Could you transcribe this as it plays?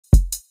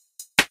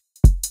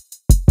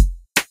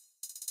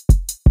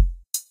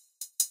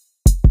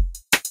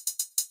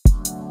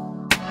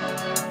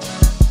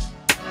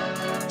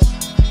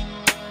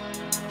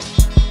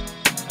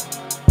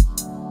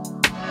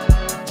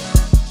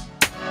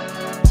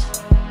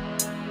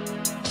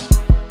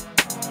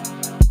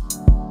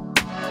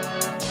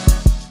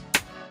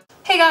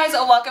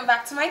guys, welcome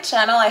back to my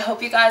channel. I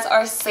hope you guys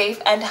are safe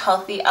and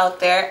healthy out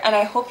there, and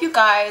I hope you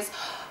guys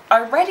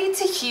are ready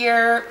to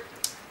hear,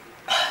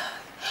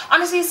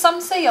 honestly,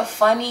 some say a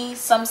funny,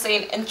 some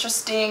say an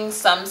interesting,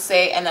 some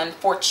say an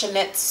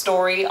unfortunate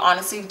story.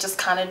 Honestly, it just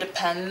kind of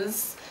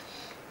depends.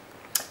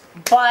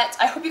 But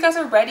I hope you guys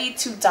are ready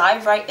to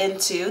dive right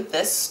into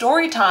this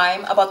story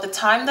time about the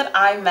time that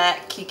I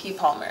met Keke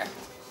Palmer.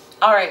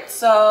 Alright,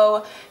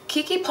 so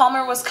Keke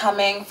Palmer was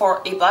coming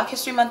for a Black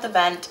History Month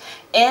event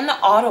in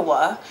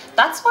Ottawa.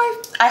 That's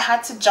why I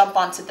had to jump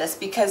onto this,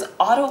 because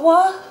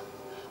Ottawa,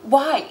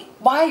 why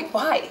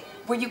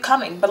were you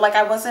coming? But like,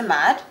 I wasn't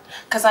mad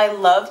because I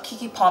love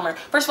Keke Palmer.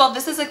 First of all,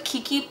 this is a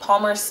Keke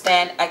Palmer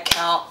stan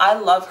account. I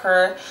love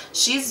her.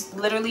 She's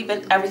literally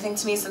been everything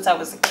to me since I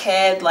was a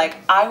kid. Like,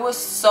 I was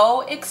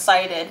so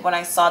excited when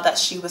I saw that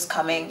she was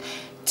coming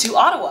to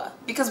Ottawa,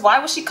 because why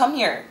would she come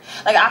here?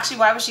 Like, actually,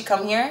 why would she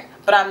come here?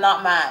 But I'm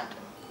not mad.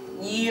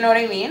 You know what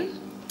I mean?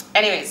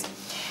 Anyways,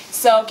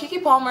 so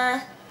Keke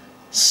Palmer,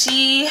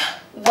 she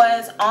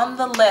was on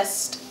the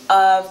list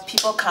of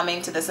people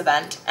coming to this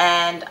event,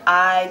 and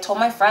I told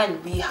my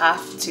friend, we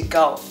have to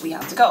go. We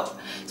have to go.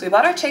 So we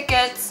bought our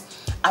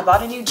tickets. I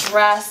bought a new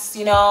dress,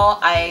 you know,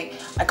 I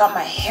got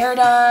my hair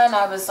done.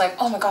 I was like,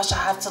 oh my gosh, I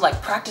have to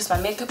like practice my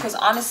makeup, because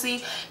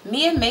honestly,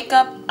 me and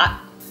makeup,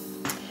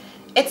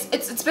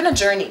 it's been a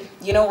journey.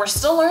 You know, we're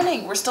still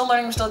learning, we're still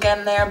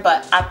getting there.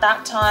 But at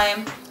that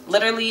time,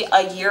 literally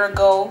a year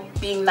ago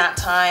being that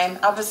time,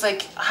 I was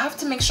like, I have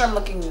to make sure I'm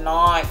looking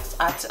nice.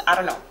 I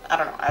don't know.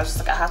 I was just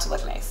like, I have to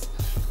look nice.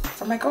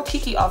 For my girl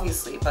Keke,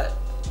 obviously, but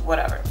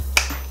whatever.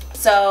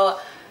 So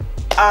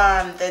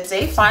the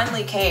day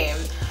finally came,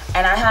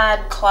 and I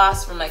had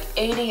class from like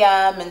 8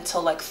 a.m.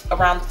 until like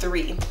around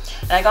 3.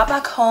 And I got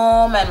back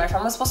home, and my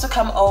friend was supposed to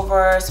come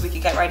over so we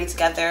could get ready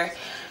together.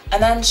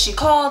 And then she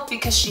called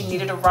because she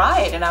needed a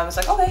ride, and I was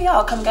like, okay, yeah,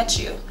 I'll come get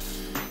you.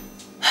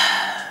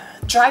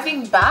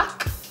 Driving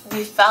back,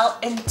 we fell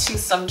into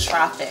some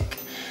traffic.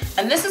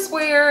 And this is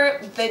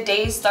where the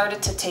day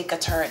started to take a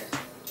turn.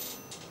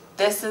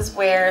 This is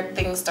where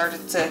things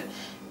started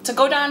to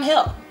go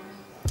downhill.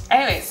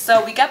 Anyways,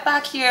 so we get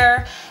back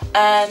here,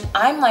 and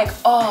I'm like,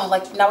 oh,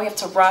 like now we have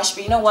to rush,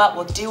 but you know what?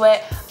 We'll do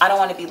it. I don't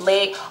want to be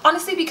late.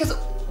 Honestly, because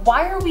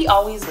why are we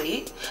always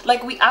late?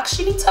 Like, we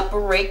actually need to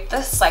break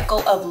the cycle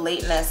of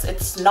lateness.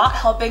 It's not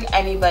helping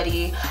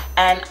anybody.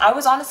 And I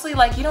was honestly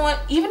like, you know what?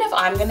 Even if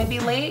I'm gonna be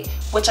late,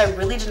 which I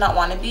really did not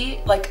want to be,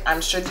 like, I'm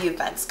sure the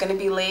event's gonna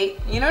be late.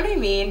 You know what I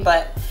mean?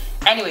 But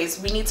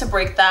anyways, we need to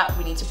break that.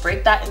 We need to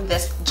break that in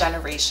this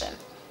generation.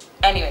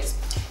 Anyways,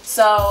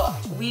 so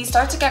we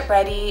start to get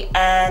ready,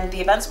 and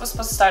the event was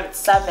supposed to start at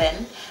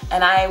 7,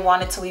 and I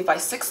wanted to leave by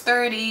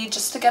 6:30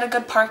 just to get a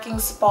good parking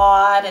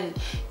spot and,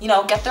 you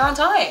know, get there on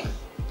time.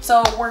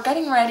 So we're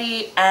getting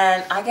ready,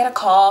 and I get a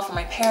call from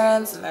my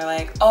parents, and they're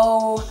like,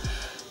 oh,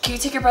 can you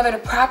take your brother to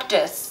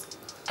practice?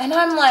 And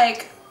I'm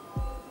like,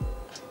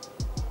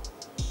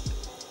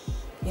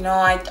 you know,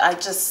 I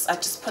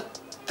just put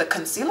the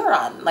concealer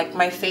on. Like,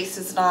 my face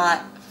is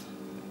not...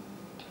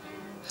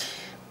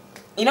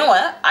 You know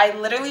what? I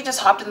literally just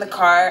hopped in the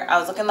car. I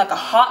was looking like a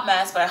hot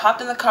mess, but I hopped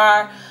in the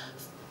car,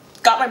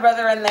 got my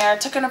brother in there,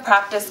 took him to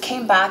practice,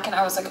 came back, and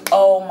I was like,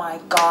 oh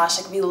my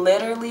gosh. Like, we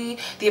literally...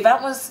 The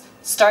event was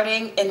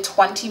starting in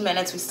 20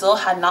 minutes. We still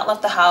had not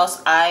left the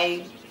house.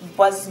 I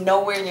was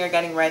nowhere near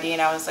getting ready,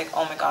 and I was like,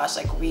 oh my gosh,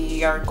 like,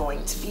 we are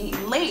going to be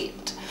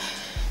late.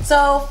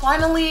 So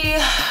finally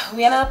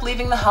we ended up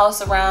leaving the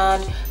house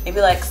around maybe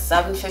like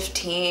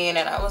 7:15,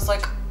 and I was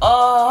like,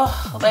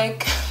 oh,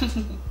 like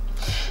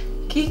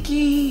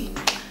Keke,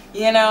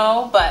 you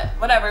know. But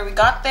whatever, we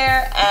got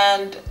there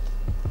and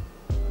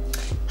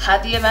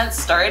had the event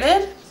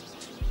started.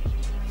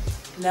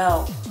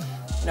 No,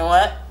 you know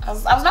what? I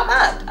was not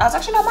mad. I was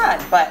actually not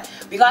mad, but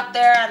we got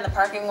there and the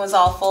parking was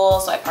all full,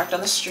 so I parked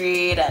on the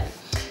street, and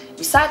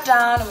we sat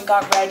down and we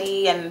got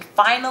ready, and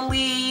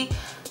finally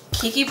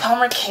Keke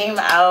Palmer came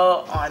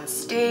out on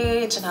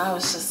stage, and I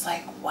was just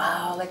like,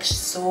 wow, like, she's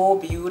so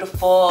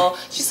beautiful.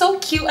 She's so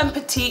cute and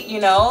petite, you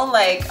know,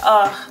 like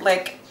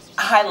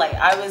highlight.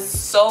 I was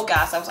so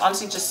gassed. I was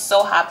honestly just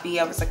so happy.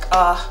 I was like,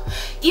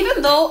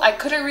 even though I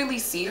couldn't really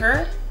see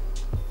her,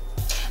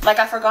 like,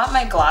 I forgot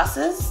my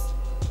glasses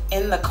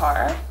in the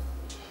car,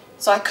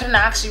 so I couldn't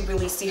actually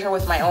really see her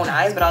with my own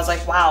eyes, but I was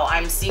like, wow,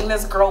 I'm seeing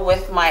this girl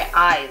with my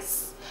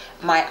eyes.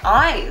 My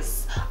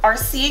eyes are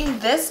seeing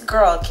this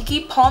girl,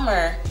 Keke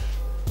Palmer,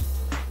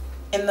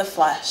 in the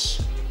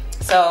flesh.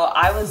 So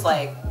I was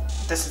like,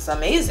 this is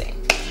amazing.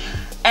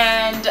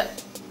 And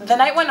the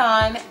night went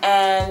on,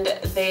 and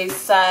they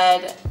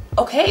said,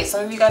 okay,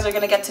 some of you guys are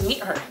gonna get to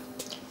meet her.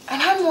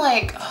 And I'm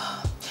like,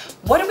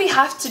 what do we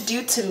have to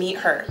do to meet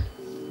her?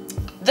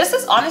 This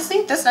is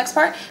honestly, this next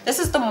part, this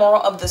is the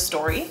moral of the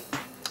story.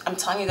 I'm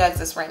telling you guys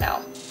this right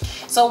now.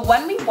 So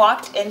when we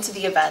walked into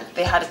the event,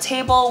 they had a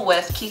table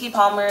with Keke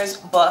Palmer's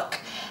book,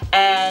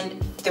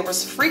 and there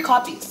was free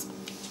copies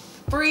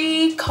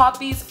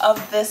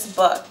of this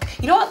book.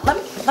 You know what?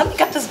 Let me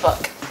get this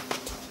book.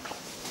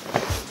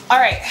 All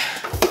right,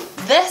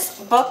 this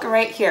book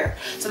right here.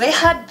 So they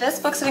had this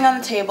book sitting on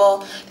the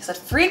table. They said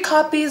free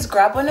copies,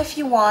 grab one if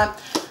you want.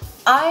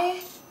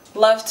 I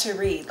love to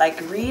read. Like,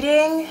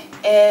 reading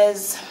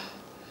is,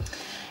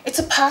 it's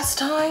a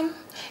pastime.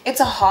 It's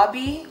a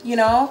hobby, you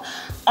know.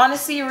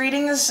 Honestly,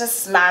 reading is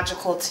just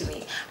magical to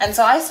me. And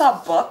so I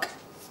saw a book,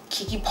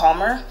 Keke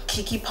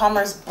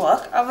Palmer's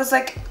book. I was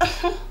like,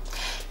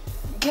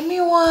 give me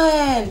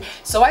one.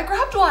 So I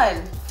grabbed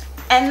one.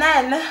 And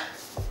then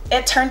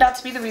it turned out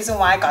to be the reason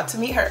why I got to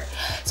meet her.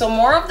 So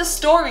more of the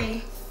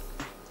story,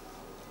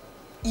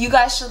 you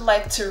guys should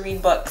like to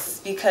read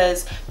books,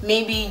 because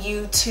maybe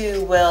you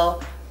too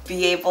will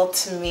be able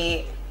to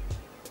meet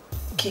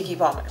Keke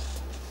Palmer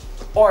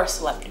or a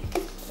celebrity,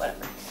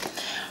 whatever.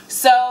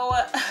 So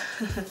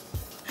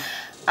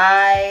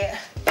I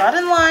got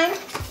in line.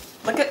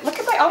 Look at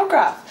my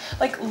autograph.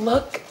 Like,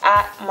 look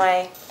at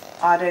my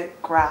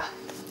autograph.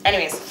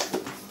 Anyways,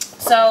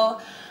 so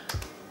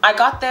I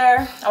got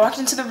there. I walked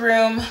into the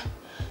room.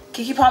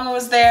 Keke Palmer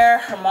was there.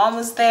 Her mom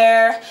was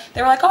there.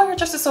 They were like, "Oh, your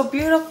dress is so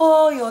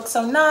beautiful. You look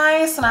so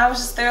nice." And I was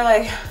just there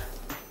like,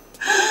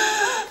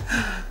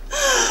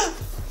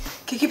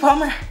 Keke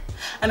Palmer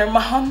and her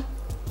mom.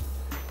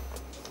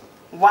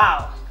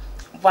 Wow.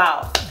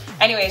 Wow.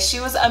 Anyway, she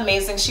was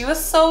amazing. She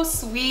was so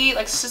sweet.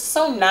 Like, she's just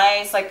so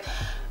nice. Like,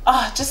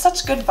 oh, just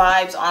such good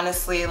vibes,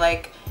 honestly.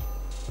 Like,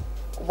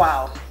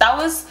 wow. That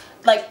was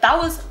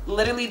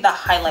literally the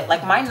highlight.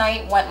 Like, my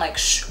night went like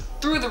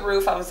through the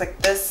roof. I was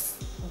like, this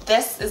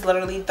is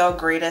literally the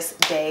greatest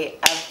day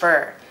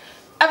ever.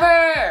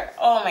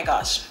 Oh my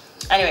gosh.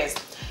 Anyways,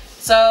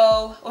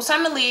 so it was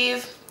time to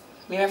leave.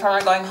 Me and my friend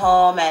were going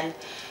home, and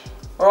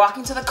we're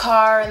walking to the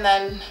car, and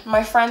then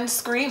my friend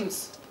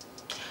screams.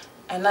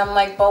 And I'm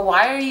like, "But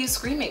why are you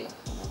screaming?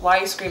 Why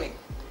are you screaming?"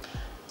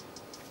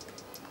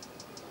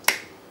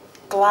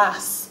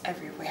 Glass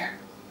everywhere.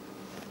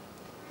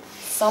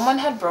 Someone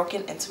had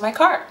broken into my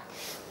car.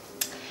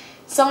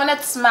 Someone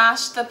had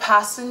smashed the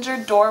passenger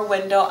door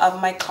window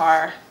of my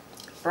car,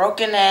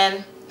 broken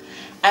in,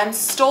 and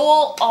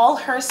stole all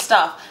her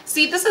stuff.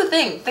 See, this is the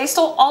thing. They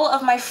stole all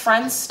of my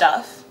friend's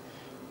stuff.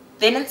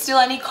 They didn't steal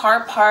any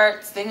car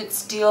parts. They didn't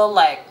steal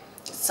like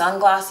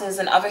sunglasses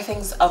and other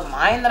things of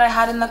mine that I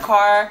had in the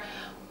car.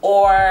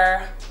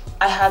 Or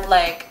I had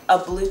like a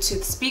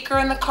Bluetooth speaker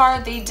in the car.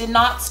 They did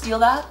not steal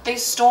that. They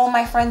stole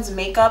my friend's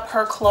makeup,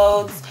 her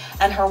clothes,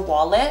 and her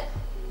wallet.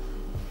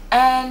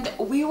 And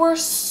we were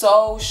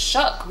so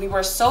shook. We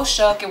were so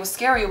shook. It was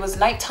scary. It was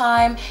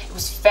nighttime. It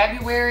was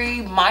February,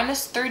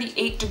 minus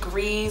 38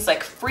 degrees,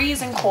 like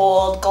freezing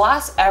cold,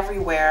 glass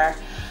everywhere.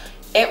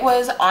 It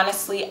was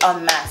honestly a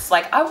mess.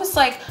 Like, I was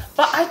like,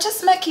 but I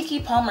just met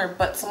Keke Palmer,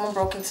 but someone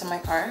broke into my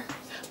car.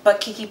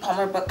 But Keke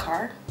Palmer, but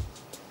car.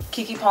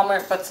 Keke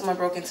Palmer, but someone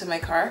broke into my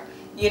car.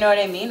 You know what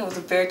I mean? It was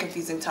a very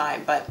confusing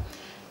time. But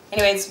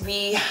anyways,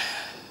 we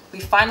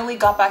finally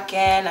got back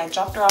in. I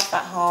dropped her off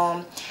at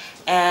home,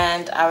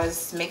 and I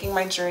was making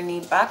my journey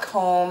back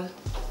home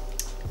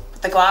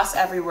with the glass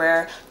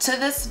everywhere. To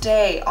this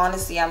day,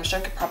 honestly, I'm sure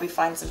I could probably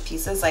find some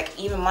pieces. Like,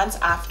 even months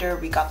after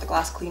we got the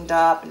glass cleaned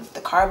up and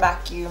the car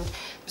vacuumed,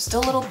 there's still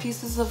little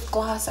pieces of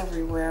glass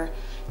everywhere,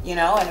 you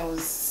know, and it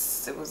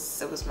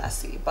was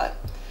messy. But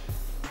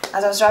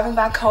as I was driving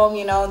back home,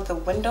 you know, the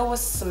window was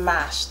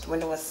smashed. The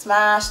window was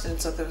smashed,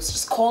 and so there was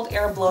just cold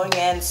air blowing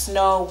in,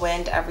 snow,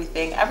 wind,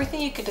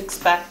 everything you could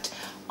expect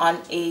on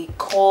a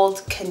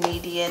cold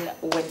Canadian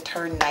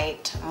winter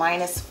night,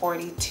 minus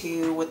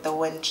 42 with the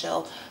wind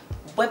chill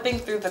whipping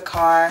through the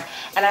car.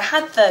 And I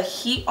had the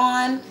heat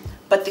on,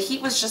 but the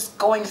heat was just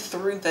going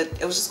through the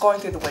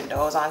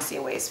window. It was honestly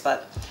a waste.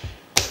 But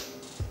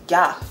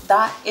yeah,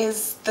 that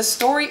is the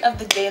story of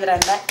the day that I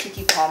met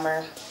Keke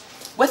Palmer.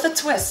 With a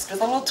twist,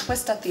 with a little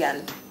twist at the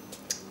end.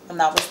 And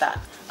that was that.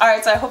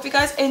 Alright, so I hope you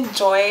guys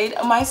enjoyed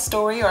my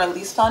story, or at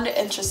least found it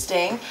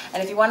interesting.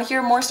 And if you want to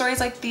hear more stories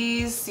like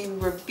these, see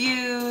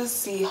reviews,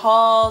 see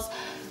hauls,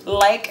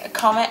 like,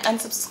 comment, and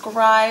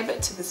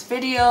subscribe to this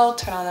video.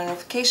 Turn on the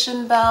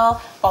notification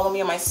bell. Follow me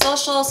on my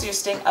socials so you're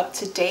staying up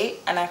to date.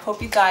 And I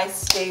hope you guys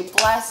stay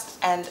blessed,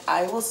 and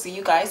I will see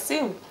you guys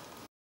soon.